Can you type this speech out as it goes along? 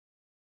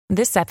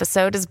This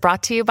episode is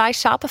brought to you by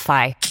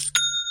Shopify.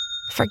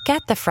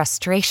 Forget the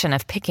frustration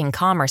of picking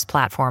commerce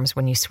platforms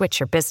when you switch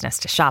your business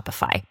to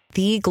Shopify,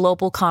 the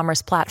global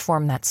commerce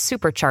platform that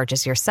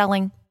supercharges your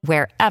selling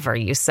wherever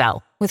you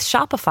sell. With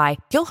Shopify,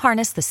 you'll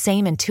harness the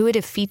same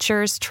intuitive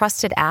features,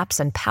 trusted apps,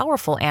 and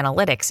powerful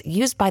analytics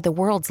used by the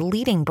world's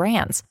leading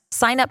brands.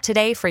 Sign up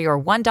today for your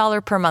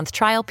 $1 per month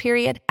trial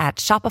period at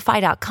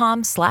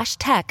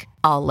shopify.com/tech,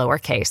 all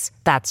lowercase.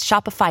 That's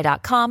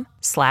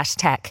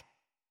shopify.com/tech.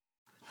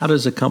 How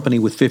does a company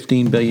with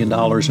 $15 billion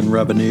in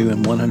revenue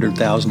and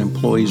 100,000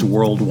 employees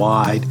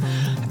worldwide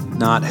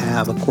not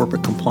have a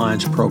corporate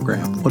compliance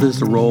program? What is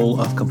the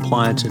role of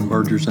compliance in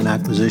mergers and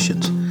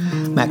acquisitions?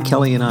 Matt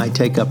Kelly and I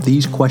take up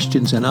these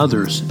questions and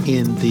others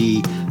in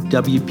the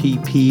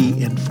WPP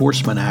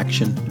enforcement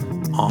action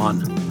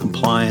on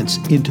compliance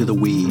into the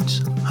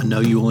weeds. I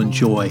know you will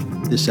enjoy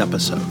this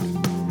episode.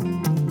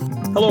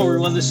 Hello,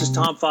 everyone. This is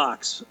Tom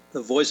Fox,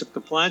 the voice of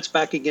compliance,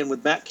 back again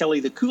with Matt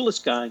Kelly, the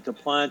coolest guy in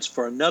compliance,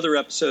 for another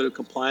episode of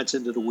Compliance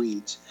Into the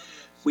Weeds.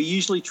 We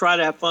usually try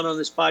to have fun on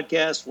this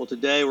podcast. Well,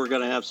 today we're going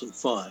to have some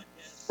fun.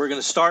 We're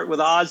going to start with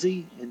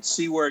Ozzy and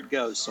see where it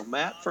goes. So,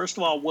 Matt, first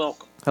of all,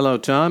 welcome. Hello,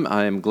 Tom.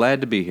 I am glad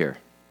to be here.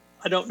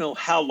 I don't know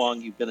how long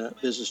you've been a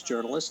business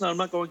journalist, and I'm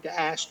not going to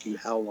ask you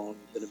how long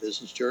you've been a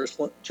business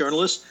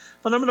journalist,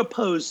 but I'm going to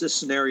pose this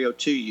scenario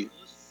to you.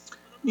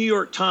 New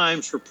York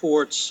Times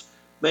reports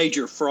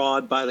major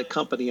fraud by the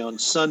company on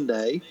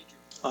Sunday.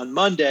 On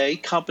Monday,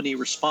 company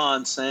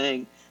responds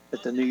saying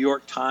that the New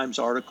York Times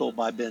article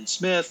by Ben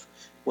Smith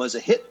was a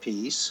hit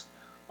piece.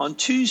 On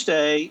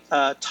Tuesday,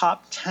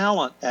 top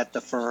talent at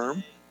the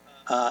firm,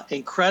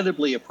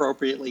 incredibly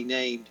appropriately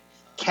named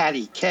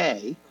Catty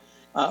K,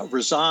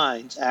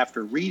 resigns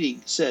after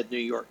reading said New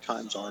York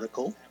Times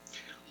article.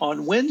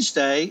 On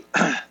Wednesday,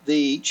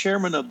 the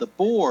chairman of the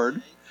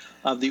board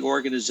of the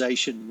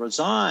organization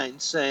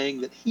resigned, saying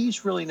that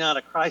he's really not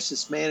a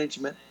crisis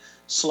management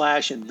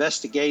 /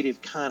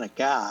 investigative kind of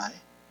guy.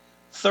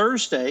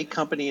 Thursday,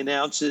 company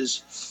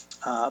announces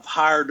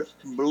hired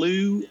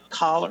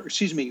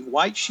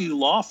white shoe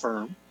law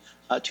firm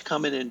to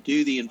come in and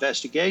do the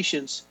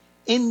investigations,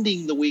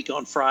 ending the week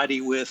on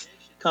Friday with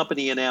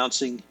company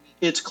announcing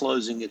it's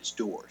closing its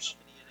doors.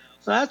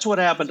 So that's what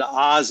happened to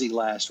Ozzy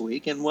last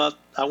week. And what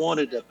I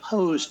wanted to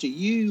pose to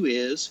you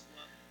is,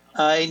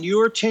 in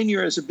your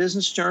tenure as a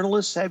business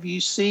journalist, have you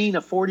seen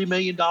a $40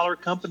 million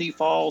company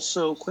fall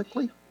so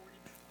quickly?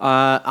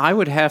 I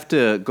would have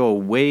to go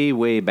way,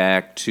 way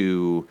back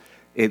to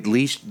at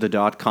least the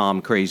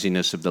dot-com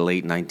craziness of the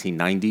late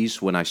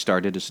 1990s when I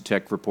started as a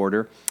tech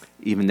reporter.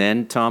 Even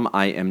then, Tom,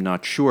 I am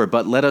not sure.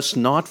 But let us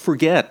not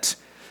forget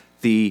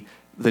the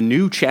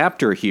new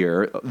chapter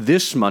here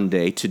this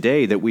Monday,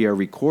 today, that we are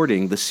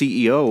recording. The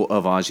CEO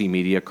of Ozzy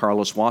Media,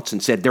 Carlos Watson,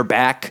 said they're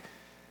back.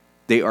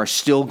 They are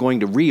still going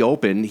to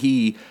reopen.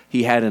 He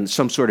had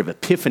some sort of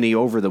epiphany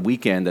over the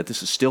weekend that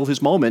this is still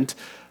his moment,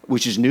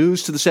 which is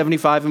news to the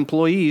 75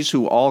 employees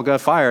who all got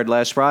fired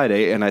last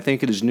Friday, and I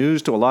think it is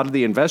news to a lot of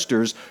the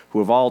investors who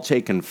have all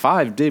taken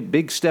 5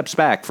 big steps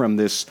back from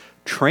this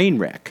train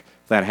wreck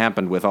that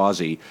happened with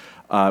Ozzy,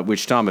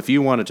 which, Tom, if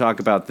you want to talk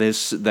about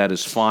this, that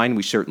is fine.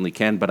 We certainly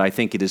can, but I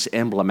think it is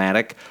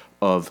emblematic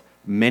of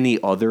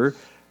many other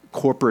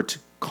corporate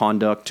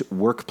conduct,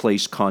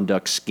 workplace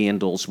conduct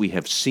scandals we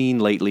have seen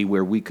lately,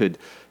 where we could,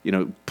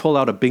 pull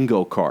out a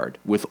bingo card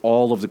with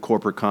all of the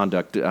corporate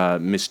conduct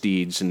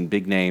misdeeds and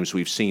big names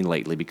we've seen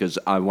lately, because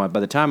by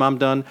the time I'm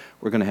done,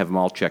 we're going to have them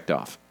all checked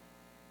off.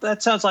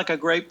 That sounds like a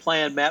great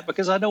plan, Matt,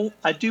 because I do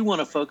want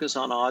to focus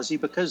on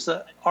Ozzy, because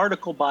the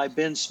article by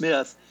Ben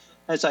Smith,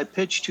 as I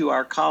pitched to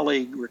our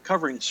colleague,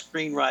 recovering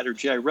screenwriter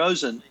Jay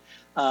Rosen,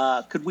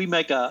 could we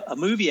make a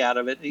movie out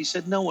of it? And he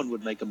said no one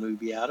would make a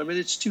movie out of it.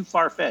 It's too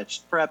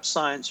far-fetched, perhaps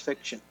science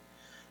fiction.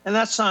 And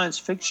that science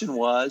fiction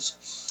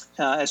was,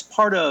 as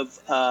part of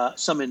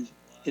some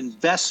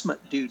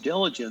investment due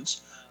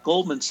diligence,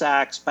 Goldman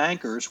Sachs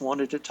bankers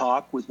wanted to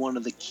talk with one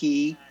of the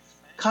key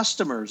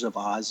customers of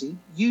Ozzy,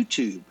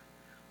 YouTube.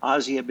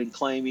 Ozzy had been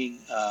claiming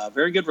a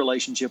very good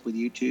relationship with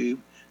YouTube.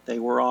 They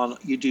were on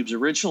YouTube's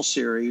original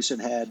series and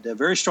had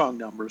very strong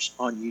numbers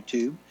on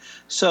YouTube.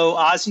 So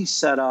Ozzy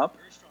set up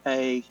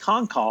a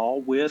con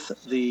call with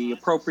the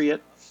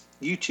appropriate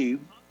YouTube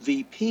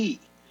VP.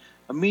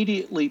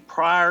 Immediately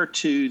prior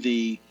to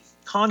the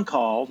con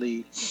call,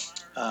 the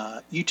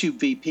YouTube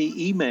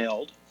VP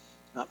emailed,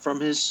 not from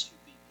his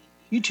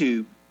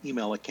YouTube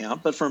email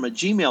account, but from a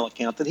Gmail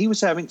account, that he was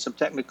having some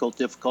technical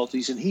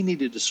difficulties and he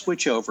needed to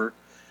switch over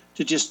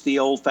to just the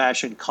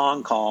old-fashioned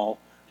con call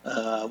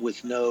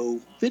with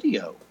no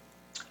video.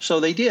 So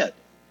they did.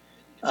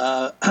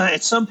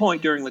 At some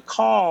point during the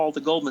call, the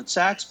Goldman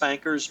Sachs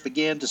bankers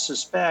began to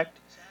suspect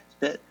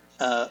that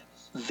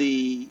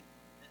the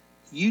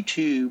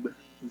YouTube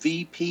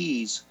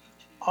VP's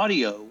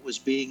audio was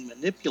being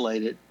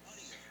manipulated,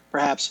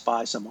 perhaps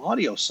by some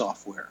audio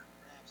software.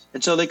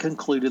 And so they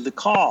concluded the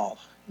call,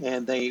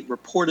 and they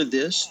reported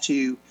this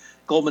to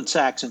Goldman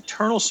Sachs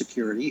internal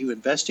security, who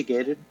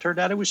investigated, and turned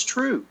out it was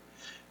true.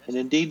 And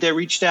indeed, they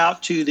reached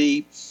out to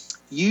the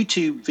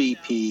YouTube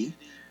VP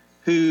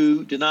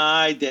who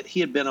denied that he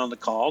had been on the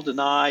call,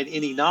 denied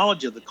any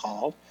knowledge of the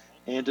call,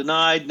 and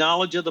denied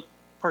knowledge of the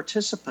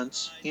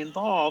participants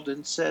involved,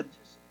 and said,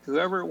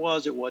 whoever it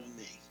wasn't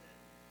me.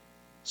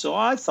 So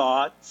I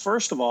thought,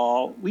 first of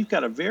all, we've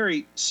got a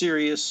very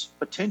serious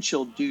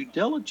potential due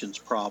diligence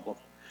problem,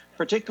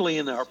 particularly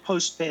in our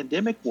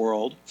post-pandemic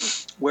world,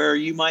 where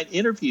you might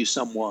interview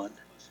someone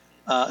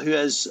who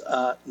is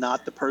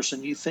not the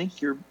person you think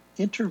you're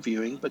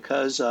interviewing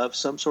because of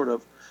some sort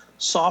of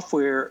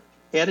software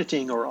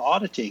editing or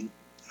auditing,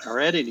 or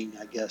editing,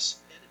 I guess,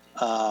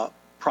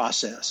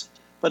 process.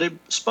 But it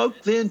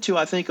spoke then to,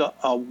 I think,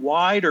 a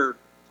wider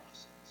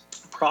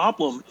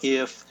problem.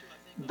 If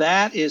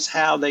that is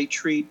how they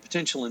treat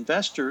potential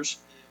investors,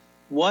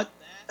 what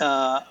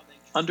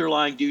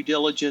underlying due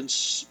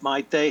diligence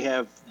might they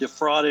have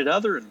defrauded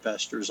other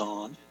investors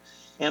on?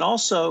 And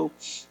also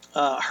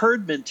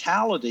herd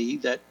mentality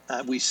that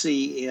we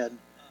see in,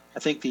 I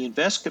think, the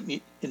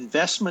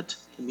investment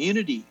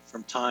community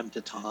from time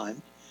to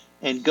time,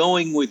 and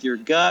going with your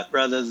gut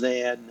rather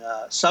than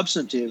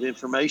substantive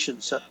information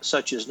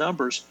such as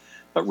numbers,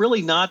 but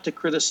really not to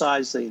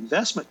criticize the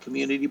investment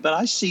community. But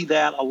I see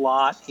that a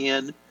lot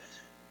in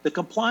the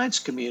compliance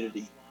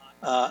community,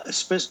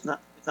 especially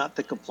not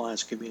the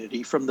compliance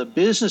community, from the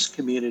business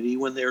community,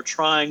 when they're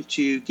trying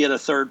to get a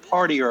third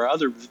party or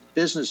other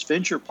business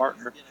venture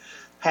partner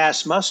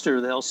pass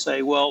muster. They'll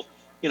say, well,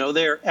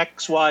 they're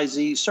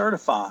XYZ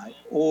certified,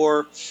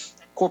 or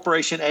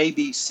Corporation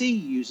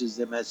ABC uses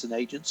them as an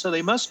agent, so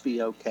they must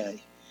be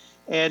okay.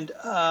 And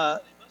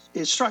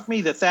it struck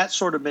me that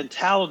sort of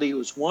mentality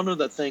was one of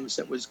the things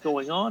that was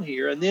going on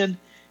here. And then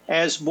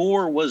as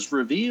more was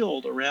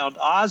revealed around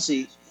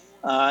Ozy,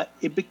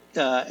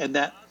 and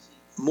that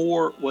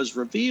more was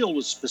revealed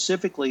was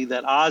specifically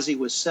that Ozy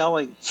was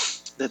selling,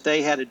 that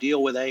they had a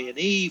deal with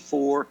A&E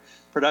for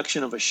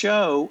production of a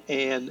show,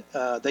 and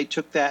they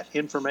took that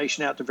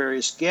information out to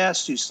various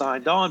guests who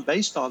signed on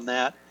based on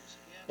that.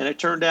 And it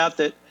turned out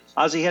that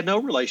Ozy had no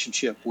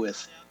relationship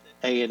with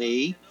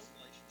A&E.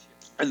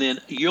 And then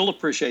you'll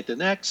appreciate the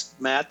next,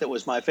 Matt, that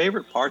was my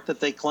favorite part, that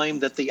they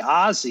claimed that the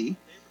Ozy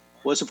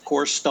was, of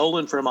course,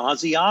 stolen from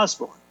Ozzy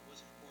Osbourne.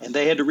 And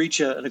they had to reach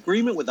an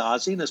agreement with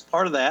Ozy, and as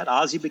part of that,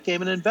 Ozy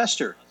became an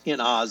investor in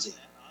Ozy.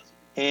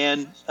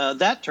 And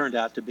that turned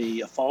out to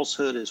be a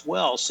falsehood as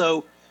well.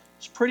 So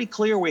it's pretty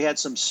clear we had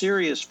some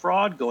serious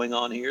fraud going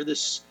on here.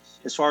 This,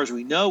 as far as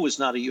we know, was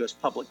not a U.S.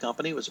 public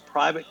company. It was a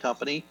private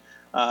company.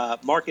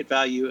 Market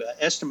value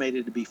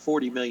estimated to be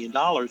 $40 million,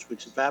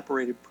 which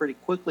evaporated pretty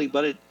quickly.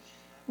 But it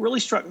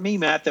really struck me,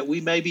 Matt, that we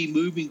may be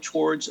moving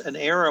towards an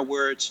era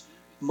where it's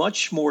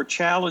much more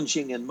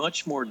challenging and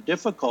much more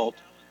difficult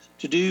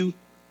to do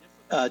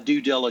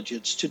due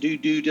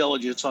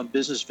diligence on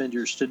business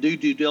vendors, to do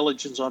due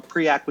diligence on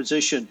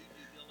pre-acquisition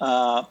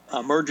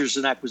mergers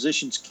and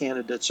acquisitions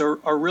candidates,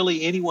 or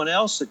really anyone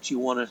else that you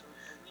want to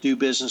do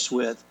business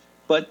with.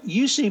 But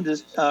you seem to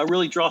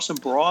really draw some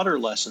broader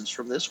lessons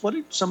from this. What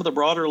are some of the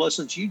broader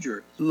lessons you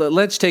drew?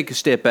 Let's take a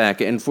step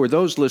back. And for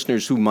those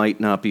listeners who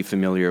might not be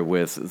familiar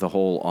with the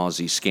whole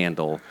Ozy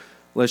scandal,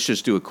 let's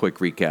just do a quick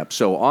recap.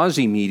 So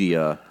Ozy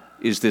Media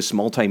is this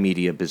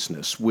multimedia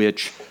business,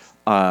 which,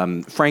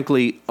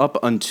 frankly, up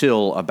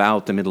until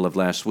about the middle of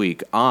last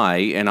week, I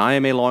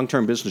am a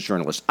long-term business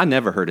journalist, I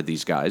never heard of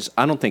these guys.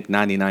 I don't think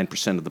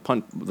 99% of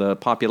the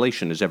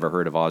population has ever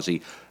heard of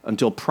Ozy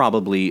until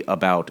probably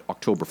about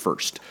October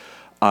 1st.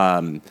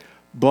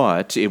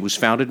 But it was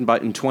founded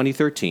in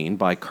 2013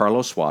 by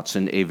Carlos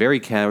Watson, a very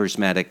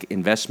charismatic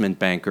investment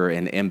banker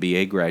and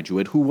MBA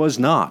graduate who was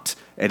not,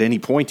 at any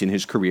point in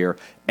his career,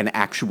 an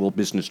actual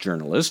business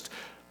journalist.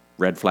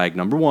 Red flag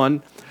number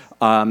one.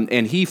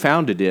 And he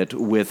founded it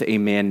with a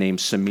man named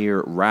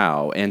Samir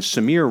Rao. And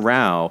Samir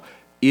Rao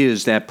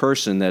is that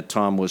person that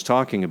Tom was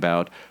talking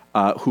about,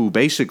 who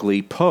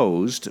basically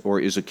posed,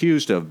 or is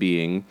accused of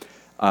being,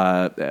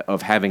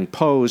 of having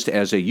posed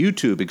as a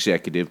YouTube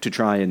executive to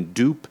try and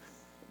dupe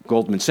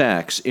Goldman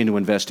Sachs into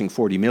investing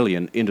 $40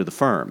 million into the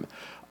firm.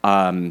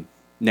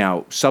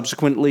 Now,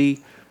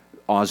 subsequently,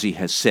 Ozy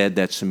has said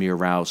that Samir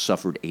Rao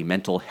suffered a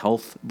mental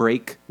health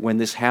break when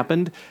this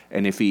happened,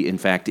 and if he, in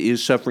fact,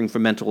 is suffering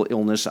from mental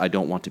illness, I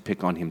don't want to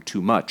pick on him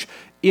too much.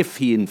 If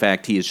he, in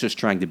fact, he is just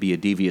trying to be a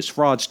devious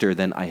fraudster,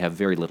 then I have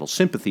very little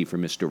sympathy for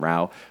Mr.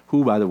 Rao,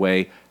 who, by the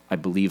way, I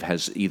believe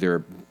has either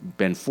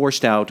been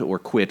forced out or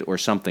quit or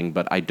something,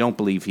 but I don't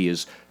believe he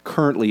is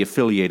currently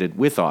affiliated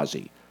with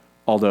Ozy,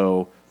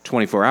 although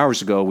 24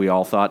 hours ago, we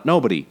all thought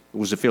nobody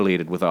was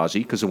affiliated with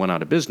Ozy because it went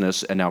out of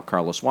business, and now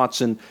Carlos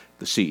Watson,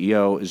 the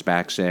CEO, is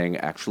back saying,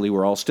 actually,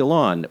 we're all still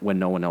on, when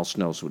no one else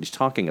knows what he's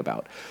talking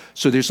about.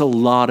 So there's a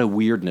lot of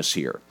weirdness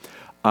here.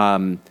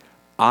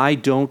 I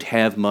don't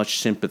have much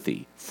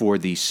sympathy for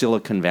the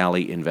Silicon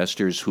Valley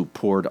investors who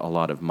poured a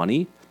lot of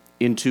money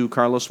into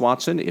Carlos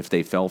Watson if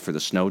they fell for the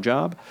snow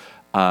job.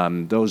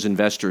 Those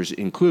investors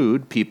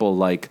include people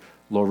like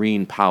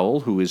Laurene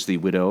Powell, who is the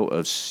widow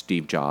of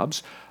Steve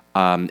Jobs,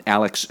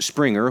 Alex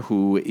Springer,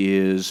 who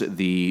is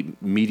the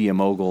media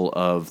mogul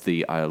of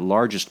the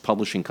largest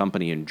publishing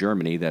company in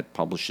Germany that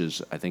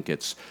publishes, I think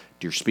it's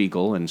Der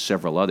Spiegel and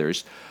several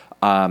others.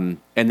 And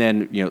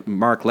then,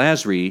 Mark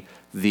Lasry,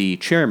 the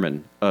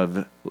chairman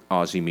of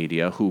Aussie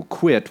Media, who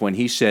quit when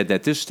he said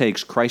that this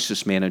takes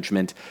crisis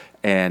management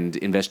and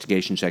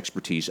investigations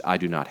expertise I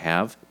do not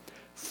have.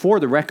 For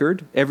the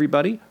record,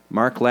 everybody,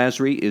 Mark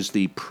Lasry is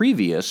the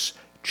previous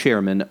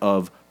chairman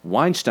of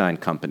Weinstein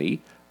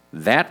Company.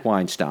 That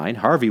Weinstein,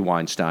 Harvey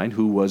Weinstein,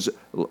 who was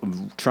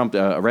Trump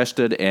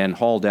arrested and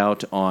hauled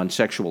out on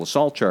sexual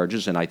assault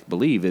charges, and I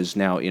believe is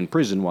now in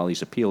prison while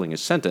he's appealing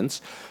his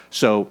sentence.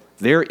 So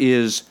there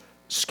is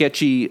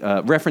sketchy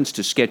reference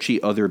to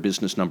sketchy other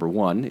business. Number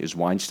one is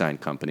Weinstein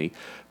Company,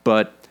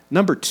 but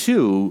number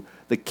two,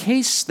 the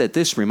case that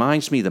this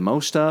reminds me the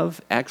most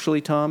of,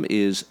 actually, Tom,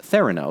 is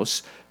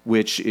Theranos,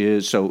 which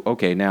is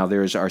now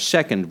there's our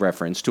second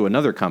reference to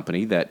another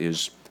company that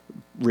is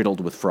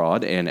riddled with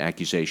fraud and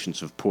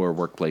accusations of poor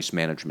workplace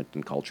management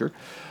and culture.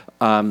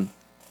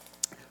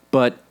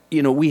 But,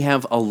 we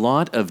have a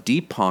lot of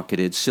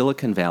deep-pocketed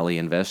Silicon Valley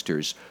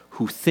investors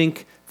who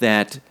think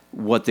that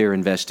what they're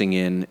investing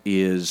in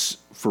is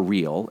for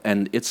real,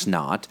 and it's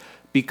not,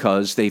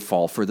 because they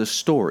fall for the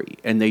story,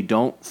 and they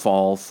don't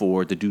fall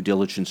for the due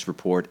diligence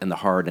report and the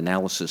hard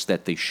analysis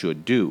that they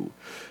should do.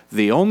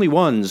 The only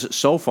ones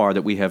so far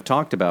that we have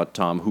talked about,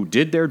 Tom, who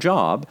did their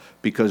job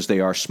because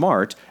they are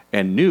smart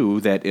and knew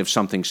that if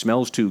something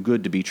smells too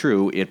good to be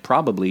true, it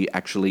probably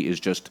actually is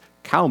just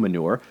cow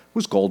manure,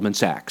 was Goldman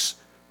Sachs,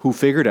 who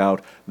figured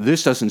out,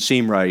 this doesn't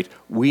seem right,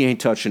 we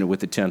ain't touching it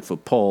with a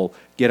 10-foot pole,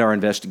 get our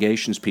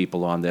investigations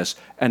people on this,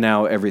 and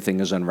now everything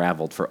is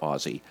unraveled for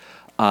Aussie.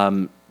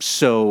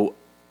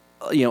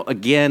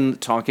 Again,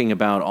 talking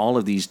about all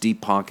of these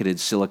deep-pocketed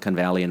Silicon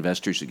Valley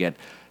investors who get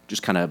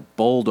just kind of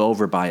bowled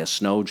over by a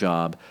snow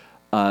job,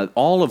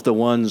 all of the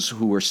ones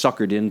who were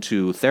suckered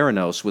into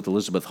Theranos with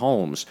Elizabeth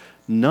Holmes,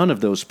 none of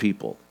those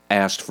people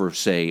asked for,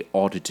 say,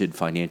 audited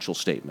financial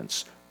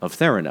statements of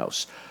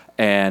Theranos.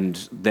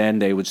 And then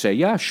they would say,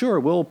 yeah, sure,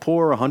 we'll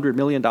pour $100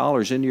 million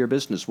into your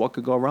business. What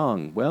could go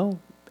wrong? Well,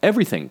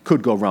 everything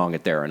could go wrong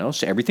at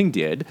Theranos. Everything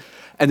did.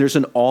 And there's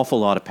an awful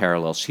lot of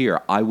parallels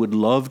here. I would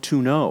love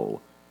to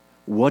know,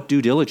 what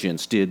due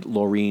diligence did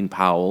Laurene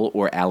Powell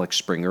or Alex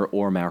Springer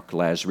or Mark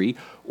Lasry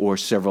or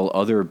several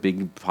other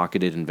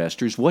big-pocketed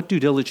investors, what due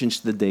diligence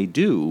did they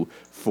do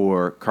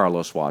for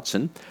Carlos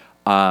Watson?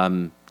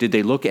 Did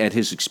they look at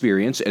his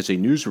experience as a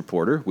news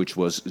reporter, which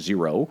was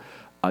zero?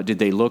 Did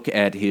they look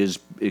at his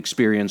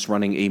experience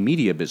running a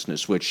media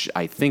business, which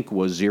I think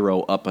was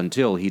zero up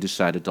until he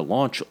decided to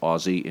launch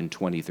Aussie in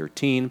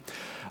 2013?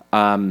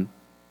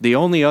 The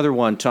only other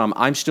one, Tom,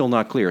 I'm still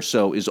not clear.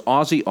 So is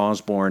Ozzy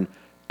Osbourne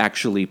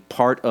actually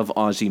part of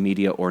Aussie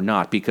Media or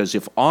not? Because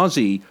if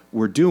Ozzy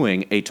were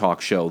doing a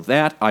talk show,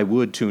 that I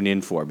would tune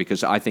in for,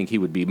 because I think he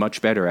would be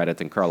much better at it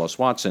than Carlos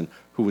Watson,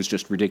 who was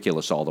just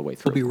ridiculous all the way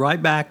through. We'll be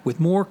right back with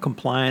more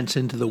Compliance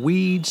Into the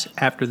Weeds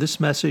after this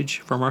message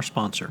from our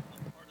sponsor.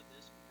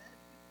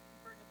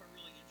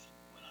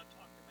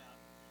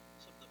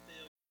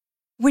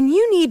 When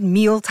you need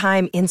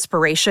mealtime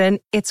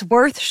inspiration, it's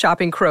worth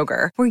shopping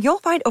Kroger, where you'll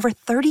find over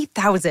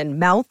 30,000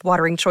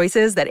 mouth-watering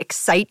choices that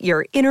excite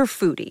your inner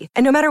foodie.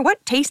 And no matter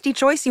what tasty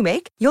choice you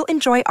make, you'll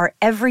enjoy our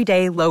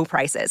everyday low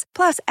prices,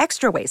 plus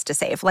extra ways to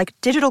save, like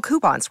digital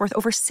coupons worth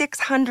over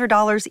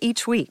 $600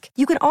 each week.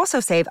 You can also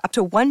save up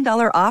to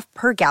 $1 off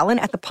per gallon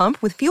at the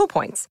pump with fuel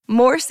points.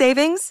 More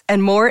savings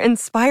and more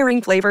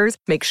inspiring flavors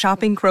make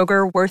shopping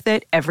Kroger worth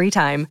it every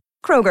time.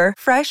 Kroger,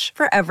 fresh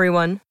for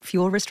everyone.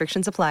 Fuel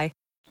restrictions apply.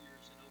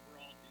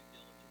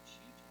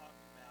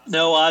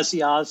 No,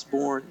 Ozzy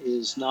Osbourne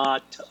is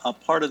not a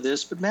part of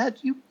this. But Matt,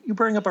 you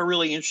bring up a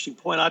really interesting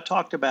point. I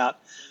talked about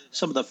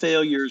some of the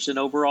failures in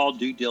overall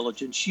due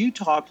diligence. You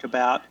talked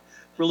about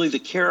really the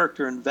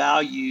character and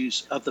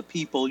values of the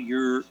people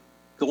you're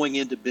going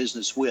into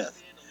business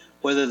with,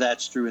 whether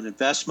that's through an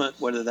investment,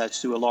 whether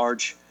that's through a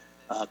large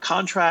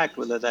contract,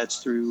 whether that's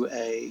through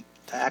a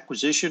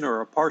acquisition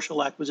or a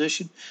partial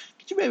acquisition.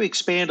 Could you maybe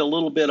expand a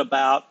little bit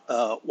about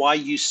why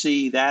you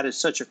see that as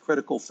such a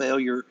critical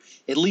failure,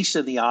 at least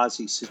in the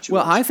Aussie situation?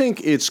 Well, I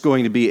think it's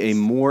going to be a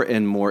more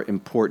and more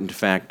important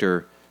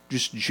factor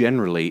just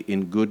generally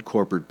in good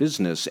corporate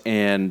business.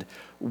 And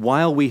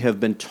while we have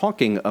been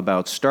talking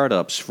about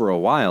startups for a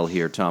while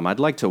here, Tom, I'd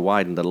like to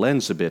widen the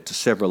lens a bit to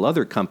several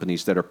other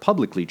companies that are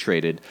publicly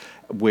traded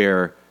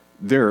where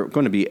there are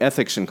going to be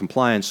ethics and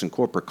compliance and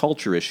corporate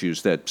culture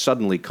issues that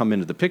suddenly come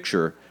into the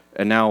picture.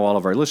 And now all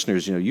of our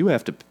listeners, you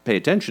have to pay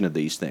attention to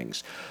these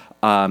things.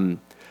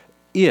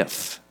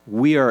 If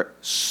we are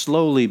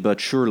slowly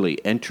but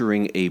surely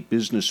entering a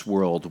business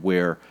world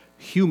where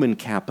human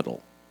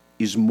capital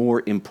is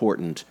more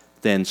important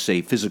than,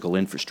 say, physical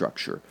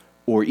infrastructure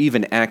or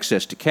even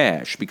access to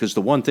cash, because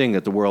the one thing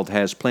that the world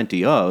has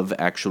plenty of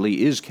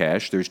actually is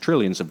cash. There's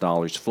trillions of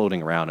dollars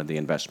floating around in the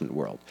investment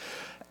world.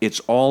 It's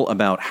all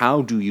about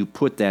how do you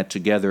put that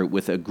together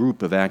with a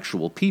group of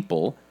actual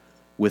people,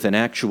 with an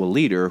actual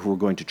leader who are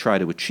going to try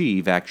to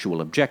achieve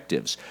actual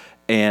objectives.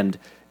 And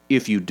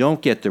if you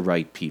don't get the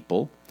right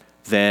people,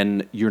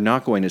 then you're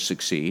not going to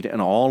succeed,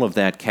 and all of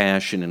that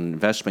cash and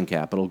investment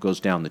capital goes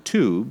down the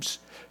tubes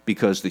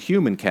because the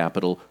human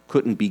capital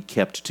couldn't be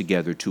kept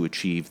together to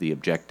achieve the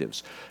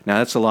objectives. Now,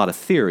 that's a lot of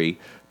theory,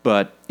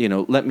 but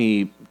let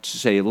me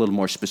say a little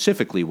more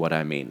specifically what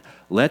I mean.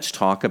 Let's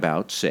talk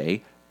about,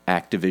 say,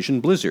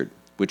 Activision Blizzard,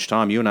 which,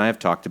 Tom, you and I have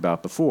talked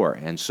about before.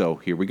 And so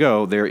here we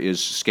go. There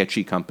is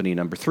sketchy company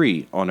number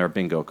 3 on our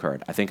bingo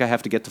card. I think I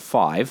have to get to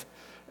 5,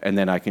 and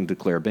then I can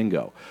declare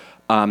bingo.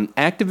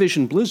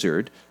 Activision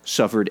Blizzard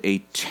suffered a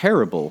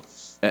terrible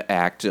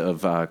act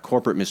of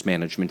corporate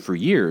mismanagement for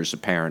years,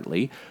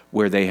 apparently,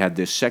 where they had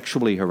this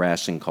sexually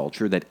harassing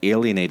culture that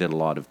alienated a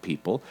lot of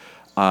people.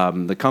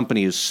 The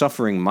company is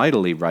suffering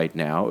mightily right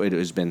now. It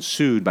has been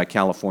sued by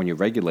California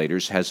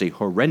regulators, has a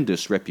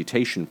horrendous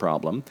reputation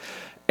problem.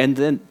 And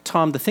then,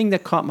 Tom, the thing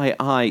that caught my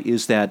eye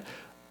is that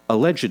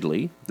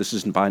allegedly, this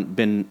has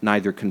been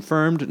neither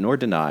confirmed nor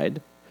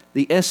denied,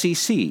 the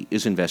SEC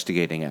is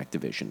investigating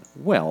Activision.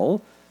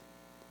 Well,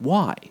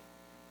 why?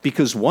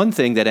 Because one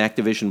thing that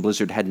Activision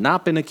Blizzard had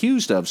not been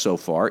accused of so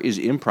far is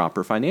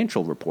improper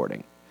financial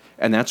reporting.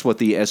 And that's what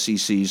the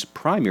SEC's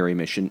primary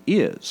mission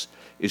is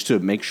to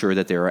make sure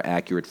that there are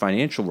accurate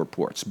financial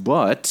reports.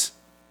 But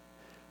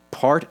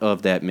part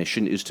of that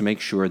mission is to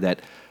make sure that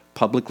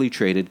publicly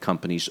traded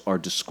companies are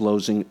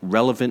disclosing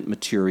relevant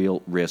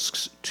material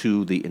risks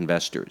to the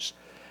investors.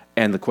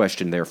 And the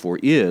question, therefore,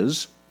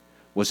 is,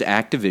 was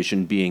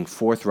Activision being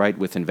forthright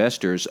with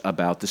investors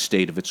about the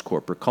state of its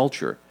corporate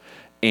culture?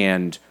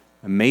 And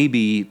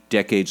maybe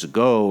decades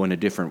ago in a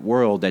different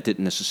world, that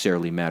didn't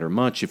necessarily matter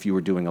much if you were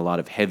doing a lot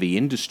of heavy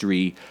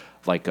industry,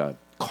 like a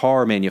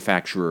car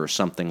manufacturer or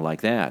something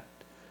like that.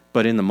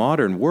 But in the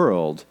modern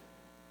world,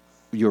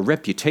 your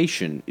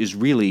reputation is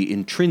really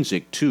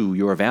intrinsic to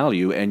your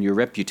value, and your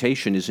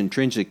reputation is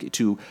intrinsic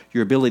to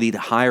your ability to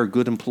hire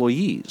good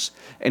employees.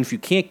 And if you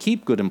can't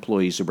keep good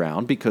employees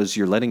around because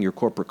you're letting your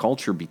corporate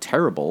culture be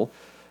terrible,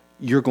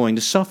 you're going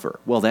to suffer.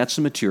 Well, that's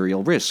a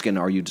material risk, and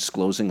are you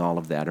disclosing all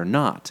of that or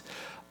not?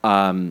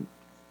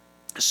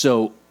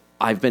 So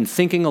I've been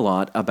thinking a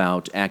lot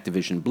about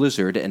Activision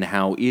Blizzard and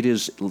how it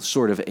is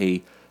sort of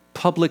a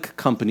public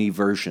company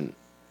version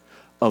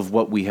of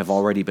what we have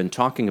already been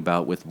talking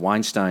about with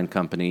Weinstein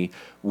Company,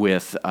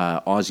 with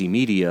Aussie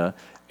Media,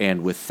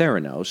 and with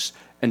Theranos.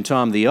 And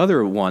Tom, the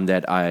other one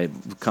that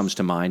comes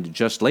to mind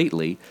just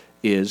lately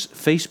is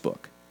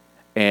Facebook.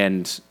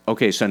 And,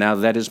 okay, so now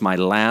that is my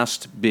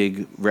last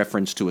big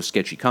reference to a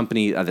sketchy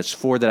company. That's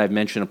 4 that I've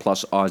mentioned,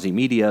 plus Aussie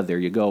Media. There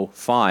you go.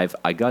 5.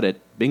 I got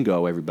it.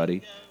 Bingo,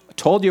 everybody. I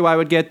told you I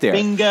would get there.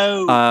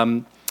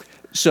 Bingo!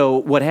 So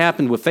what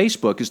happened with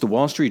Facebook is the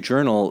Wall Street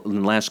Journal in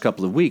the last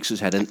couple of weeks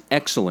has had an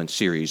excellent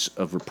series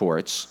of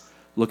reports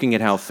looking at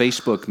how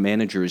Facebook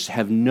managers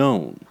have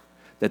known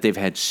that they've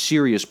had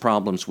serious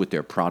problems with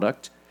their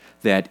product,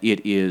 that it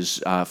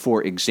is,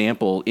 for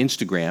example,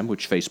 Instagram,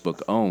 which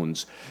Facebook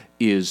owns,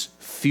 is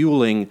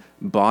fueling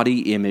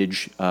body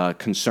image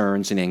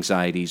concerns and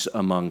anxieties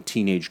among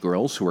teenage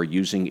girls who are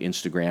using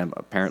Instagram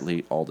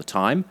apparently all the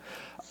time.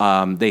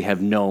 They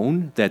have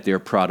known that their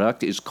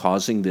product is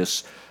causing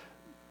this,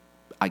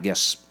 I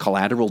guess,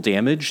 collateral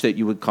damage that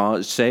you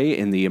would say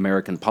in the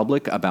American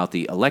public about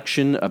the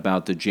election,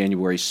 about the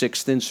January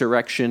 6th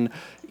insurrection,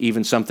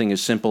 even something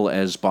as simple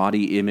as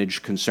body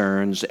image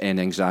concerns and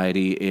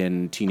anxiety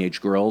in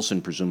teenage girls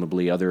and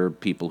presumably other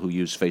people who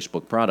use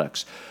Facebook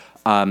products.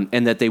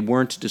 And that they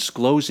weren't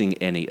disclosing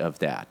any of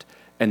that,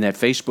 and that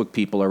Facebook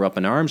people are up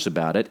in arms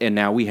about it. And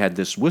now we had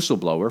this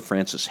whistleblower,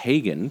 Frances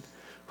Haugen,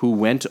 who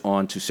went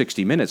on to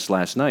 60 Minutes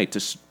last night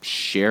to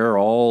share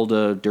all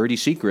the dirty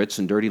secrets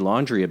and dirty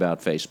laundry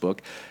about Facebook.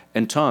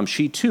 And Tom,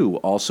 she too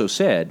also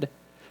said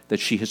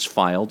that she has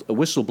filed a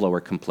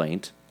whistleblower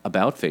complaint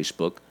about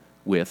Facebook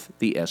with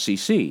the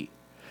SEC.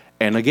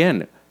 And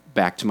again,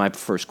 back to my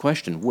first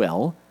question,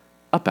 well,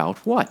 about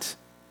what?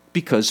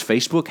 Because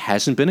Facebook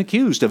hasn't been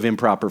accused of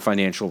improper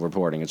financial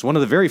reporting. It's one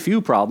of the very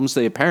few problems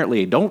they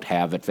apparently don't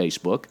have at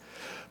Facebook.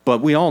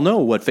 But we all know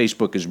what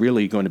Facebook is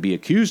really going to be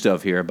accused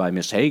of here by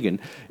Ms. Haugen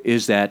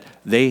is that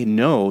they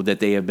know that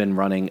they have been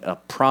running a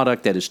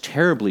product that is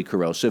terribly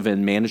corrosive,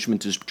 and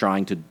management is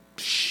trying to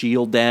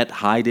shield that,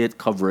 hide it,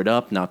 cover it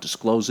up, not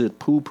disclose it,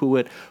 poo-poo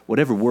it,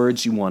 whatever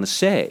words you want to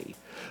say.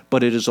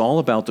 But it is all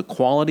about the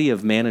quality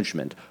of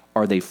management.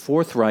 Are they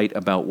forthright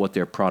about what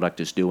their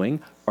product is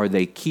doing? Are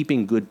they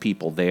keeping good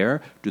people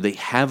there? Do they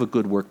have a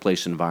good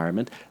workplace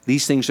environment?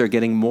 These things are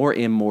getting more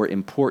and more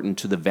important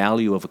to the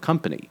value of a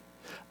company.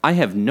 I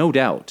have no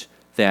doubt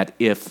that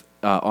if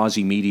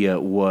Aussie Media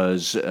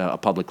was a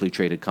publicly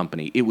traded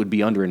company, it would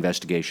be under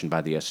investigation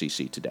by the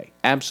SEC today.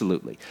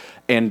 Absolutely.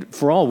 And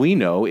for all we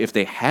know, if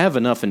they have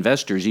enough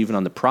investors, even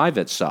on the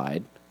private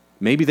side,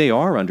 maybe they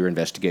are under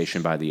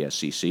investigation by the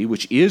SEC,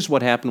 which is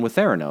what happened with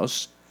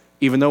Theranos,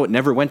 even though it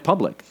never went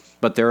public.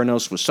 But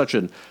Theranos was such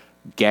a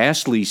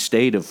ghastly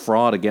state of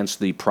fraud against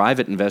the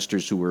private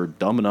investors who were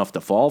dumb enough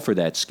to fall for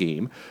that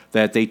scheme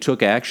that they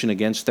took action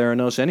against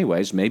Theranos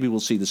anyways. Maybe we'll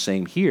see the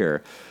same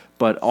here.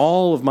 But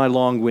all of my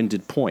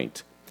long-winded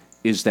point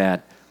is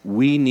that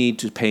we need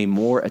to pay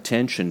more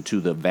attention to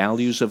the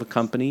values of a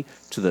company,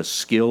 to the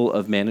skill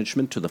of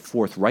management, to the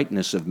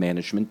forthrightness of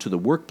management, to the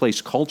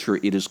workplace culture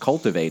it is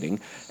cultivating.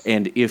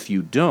 And if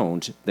you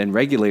don't, then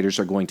regulators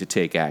are going to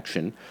take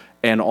action.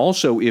 And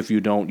also, if you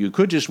don't, you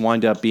could just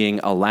wind up being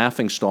a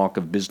laughingstock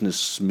of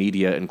business,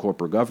 media, and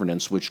corporate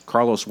governance, which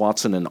Carlos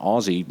Watson and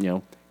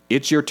Ozzy,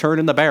 it's your turn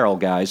in the barrel,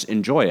 guys.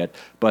 Enjoy it.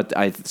 But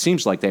it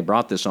seems like they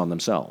brought this on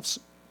themselves.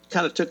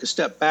 Kind of took a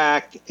step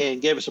back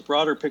and gave us a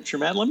broader picture.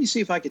 Matt, let me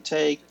see if I could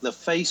take the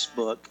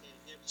Facebook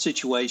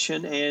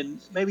situation and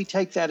maybe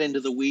take that into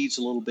the weeds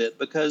a little bit,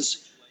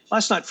 because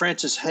last night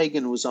Frances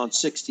Haugen was on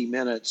 60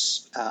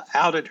 Minutes,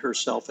 outed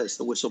herself as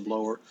the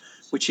whistleblower,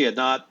 which she had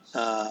not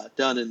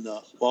done in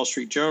the Wall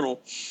Street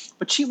Journal.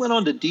 But she went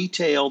on to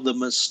detail the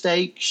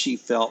mistake she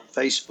felt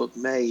Facebook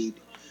made,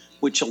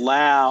 which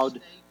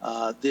allowed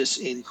this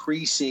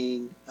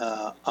increasing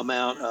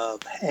amount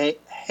of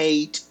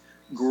hate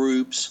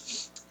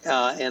groups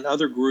and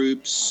other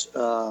groups,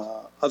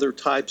 other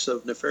types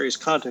of nefarious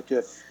content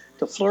to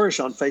flourish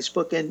on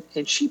Facebook.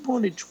 And she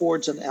pointed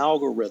towards an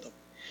algorithm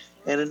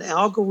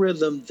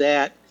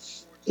that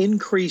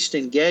increased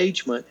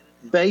engagement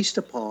based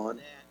upon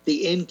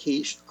the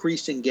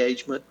increased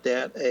engagement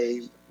that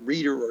a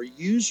reader or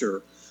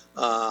user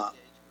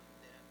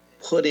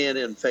put in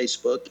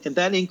Facebook. And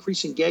that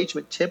increased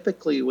engagement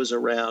typically was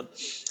around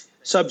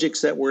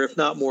subjects that were, if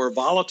not more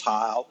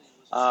volatile,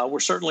 were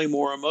certainly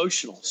more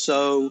emotional.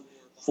 So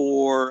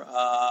for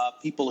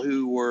people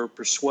who were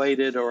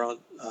persuaded or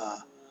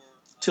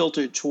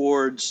tilted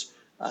towards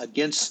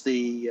against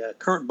the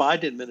current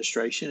Biden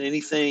administration,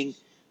 anything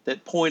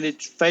that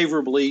pointed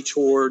favorably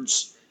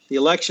towards the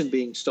election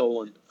being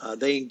stolen,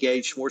 they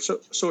engaged more.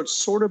 So it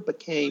sort of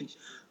became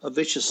a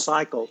vicious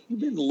cycle. You've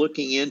been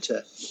looking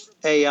into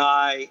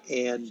AI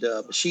and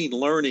machine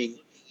learning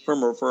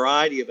from a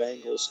variety of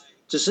angles.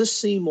 Does this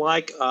seem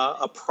like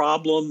a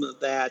problem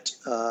that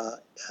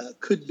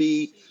could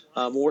be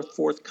more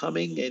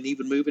forthcoming and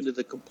even move into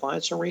the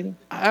compliance arena?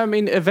 I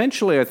mean,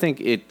 eventually, I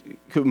think it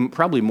could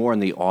probably more in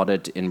the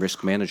audit and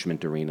risk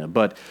management arena,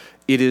 but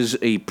it is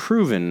a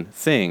proven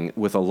thing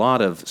with a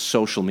lot of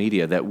social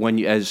media that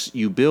as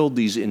you build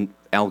these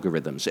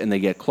algorithms and they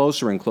get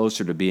closer and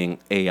closer to being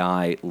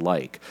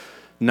AI-like,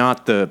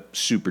 not the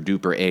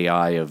super-duper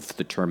AI of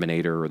the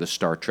Terminator or the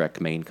Star Trek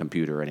main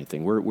computer or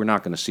anything. We're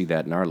not going to see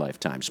that in our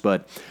lifetimes.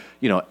 But,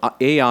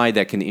 AI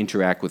that can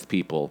interact with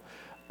people,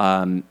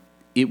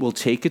 it will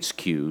take its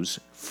cues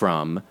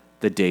from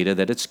the data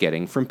that it's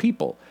getting from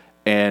people.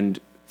 And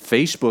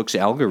Facebook's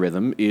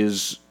algorithm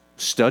is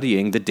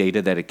studying the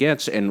data that it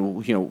gets.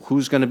 And,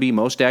 who's going to be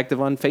most active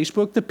on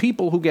Facebook? The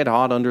people who get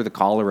hot under the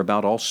collar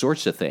about all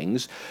sorts of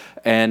things.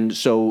 And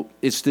so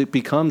it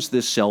becomes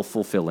this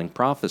self-fulfilling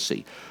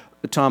prophecy.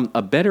 Tom,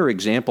 a better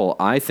example,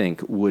 I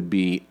think, would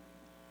be,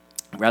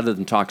 rather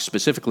than talk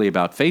specifically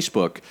about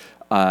Facebook,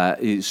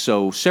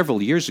 so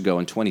several years ago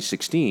in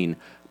 2016,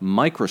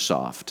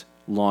 Microsoft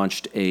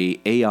launched a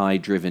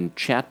AI-driven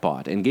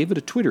chatbot and gave it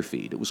a Twitter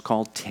feed. It was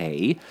called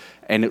Tay,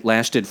 and it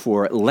lasted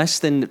for less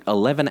than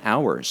 11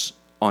 hours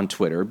on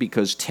Twitter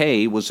because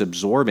Tay was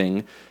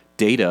absorbing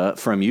data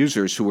from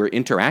users who were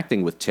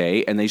interacting with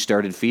Tay, and they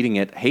started feeding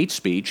it hate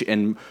speech,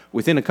 and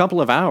within a couple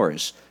of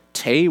hours,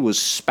 Tay was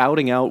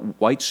spouting out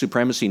white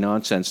supremacy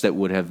nonsense that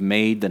would have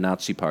made the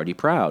Nazi Party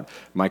proud.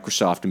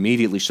 Microsoft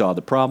immediately saw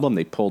the problem.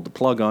 They pulled the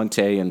plug on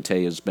Tay, and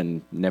Tay has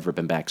never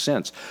been back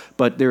since.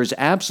 But there is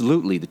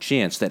absolutely the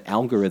chance that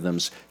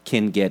algorithms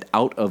can get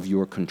out of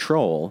your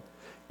control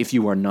if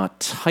you are not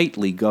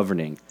tightly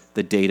governing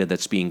the data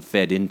that's being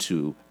fed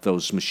into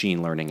those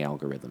machine learning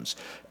algorithms.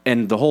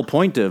 And the whole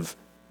point of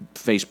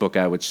Facebook,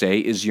 I would say,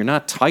 is you're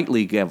not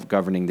tightly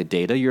governing the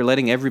data. You're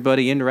letting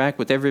everybody interact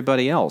with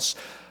everybody else.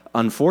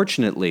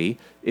 Unfortunately,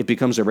 it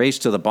becomes a race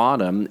to the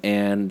bottom,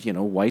 and,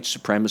 white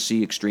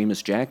supremacy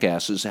extremist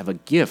jackasses have a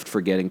gift for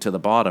getting to the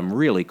bottom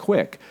really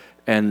quick.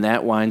 And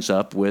that winds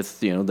up with,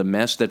 the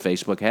mess that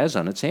Facebook has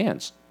on its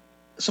hands.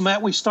 So,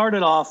 Matt, we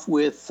started off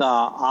with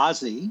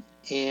Ozzy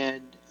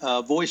and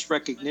voice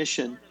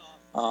recognition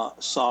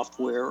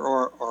software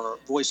or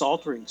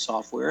voice-altering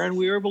software, and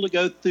we were able to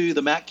go through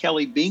the Matt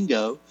Kelly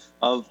bingo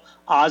of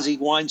Ozzy,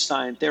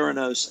 Weinstein,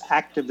 Theranos,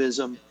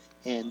 activism,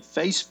 and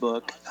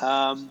Facebook.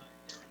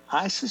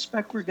 I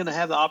suspect we're going to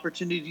have the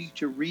opportunity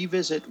to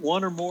revisit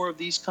one or more of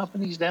these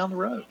companies down the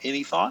road.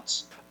 Any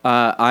thoughts?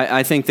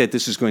 I think that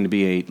this is going to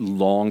be a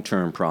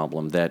long-term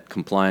problem that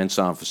compliance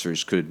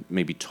officers could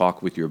maybe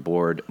talk with your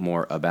board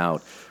more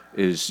about.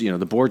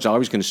 The board's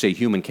always going to say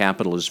human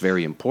capital is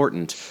very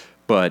important,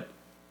 but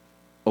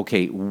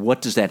okay,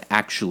 what does that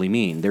actually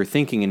mean? They're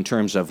thinking in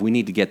terms of we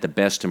need to get the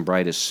best and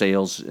brightest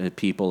sales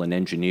people and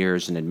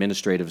engineers and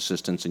administrative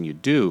assistants, and you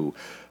do,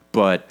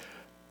 but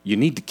you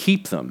need to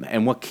keep them.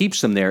 And what keeps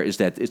them there is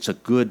that it's a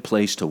good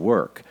place to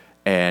work.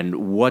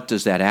 And what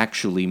does that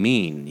actually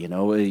mean? You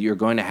know, you're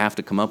going to have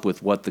to come up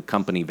with what the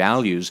company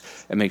values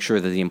and make sure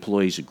that the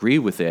employees agree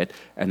with it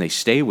and they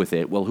stay with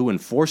it. Well, who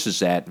enforces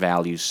that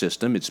value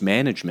system? It's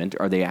management.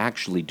 Are they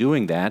actually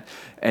doing that?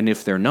 And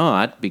if they're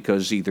not,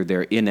 because either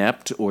they're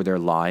inept or they're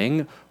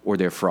lying or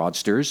they're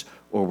fraudsters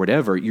or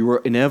whatever, you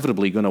are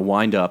inevitably going to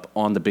wind up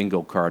on the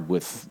bingo card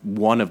with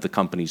one of the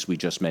companies we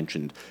just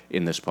mentioned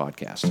in this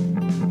podcast.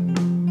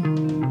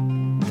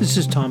 This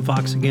is Tom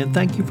Fox again.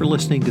 Thank you for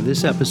listening to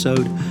this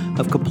episode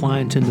of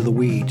Compliance Into the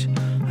Weeds.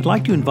 I'd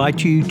like to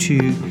invite you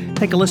to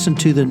take a listen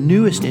to the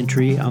newest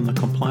entry on the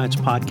Compliance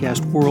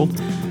Podcast World,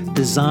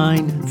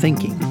 Design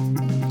Thinking,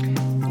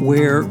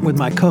 where with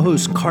my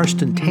co-host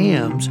Karsten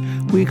Tams,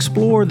 we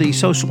explore the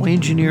social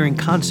engineering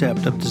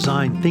concept of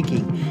design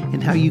thinking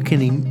and how you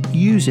can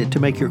use it to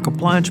make your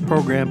compliance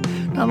program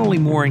not only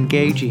more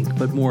engaging,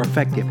 but more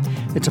effective.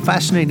 It's a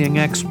fascinating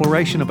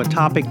exploration of a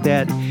topic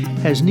that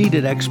has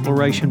needed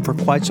exploration for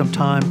quite some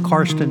time.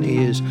 Karsten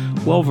is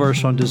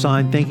well-versed on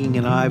design thinking,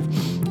 and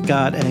I've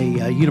got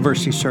a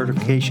university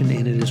certification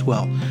in it as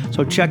well.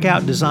 So check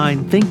out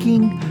Design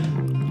Thinking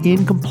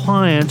in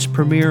Compliance,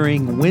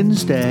 premiering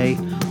Wednesday,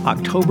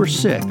 October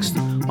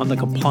 6th on the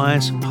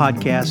Compliance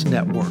Podcast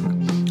Network.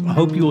 I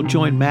hope you will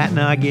join Matt and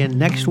I again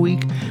next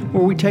week,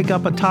 where we take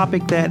up a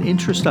topic that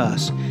interests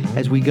us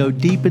as we go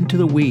deep into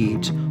the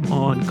weeds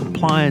on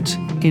Compliance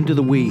Into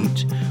the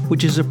Weeds,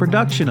 which is a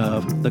production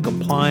of the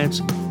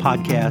Compliance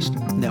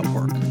Podcast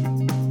Network.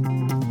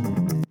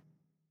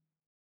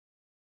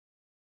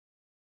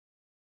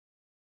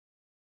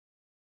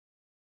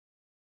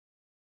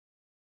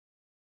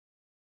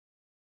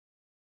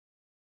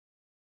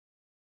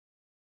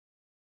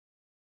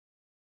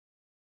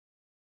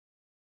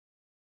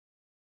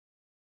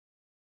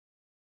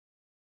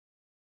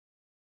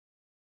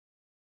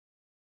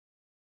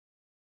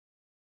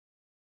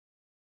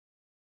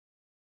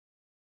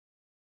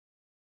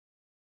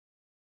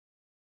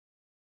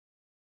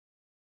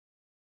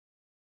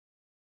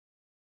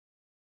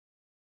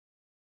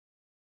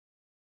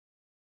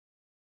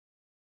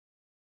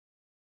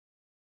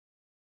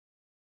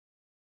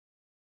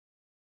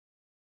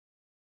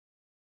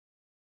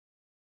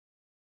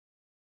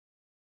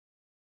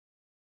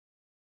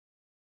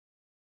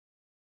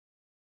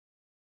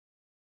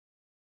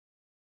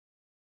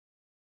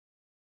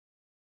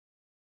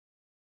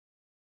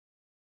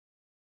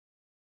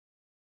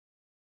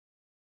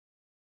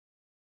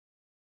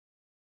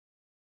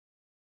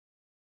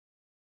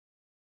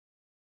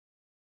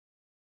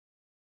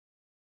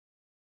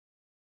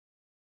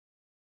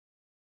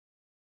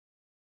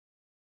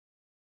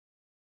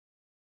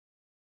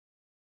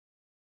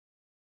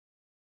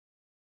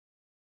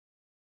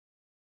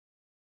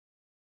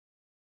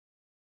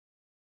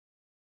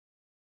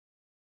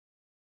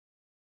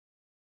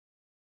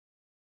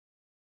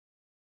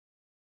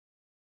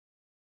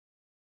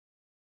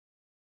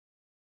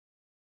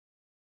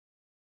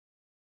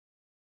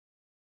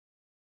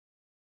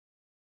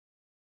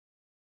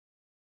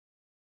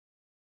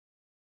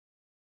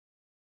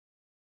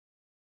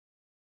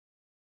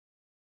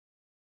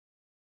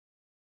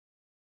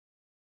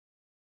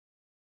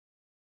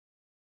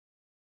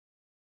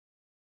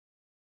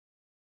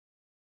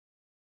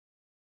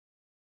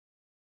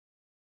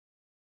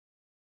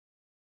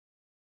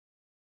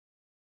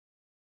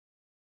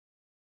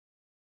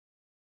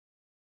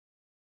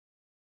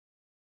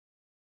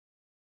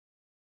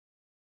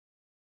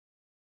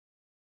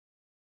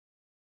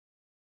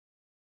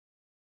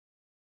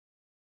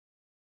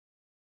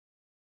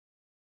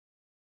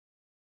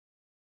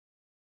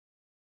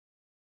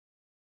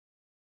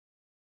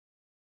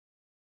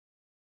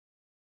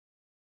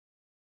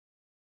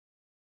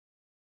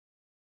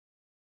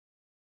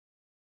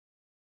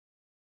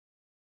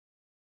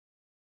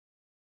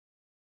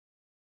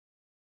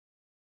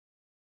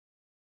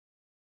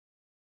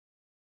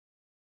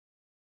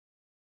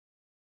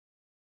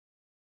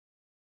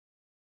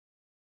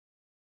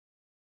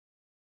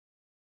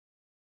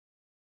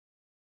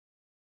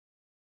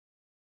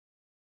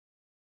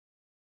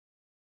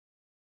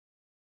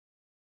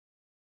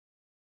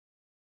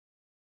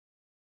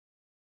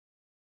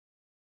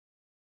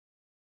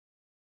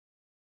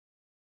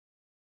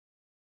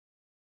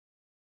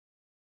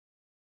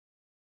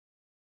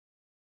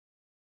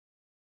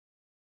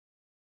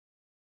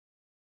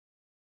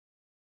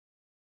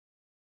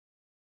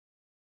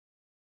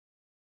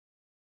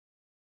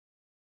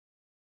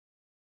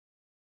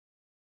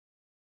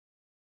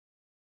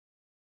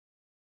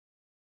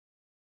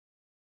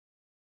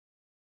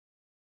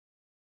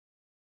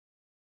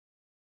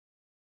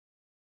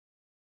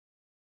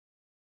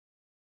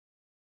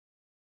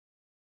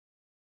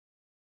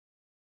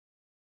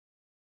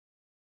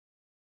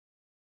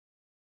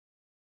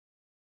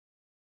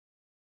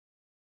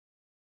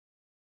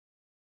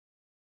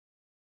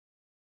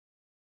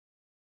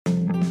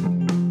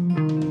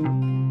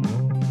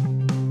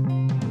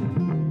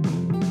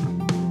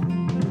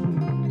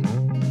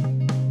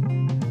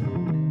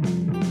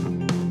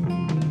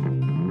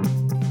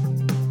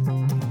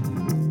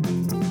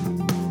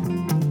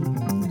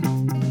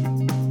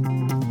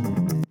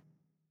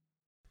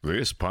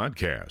 This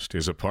podcast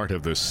is a part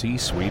of the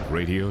C-Suite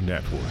Radio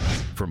Network.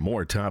 For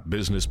more top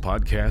business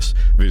podcasts,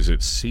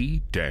 visit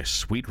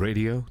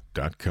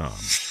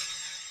c-suiteradio.com.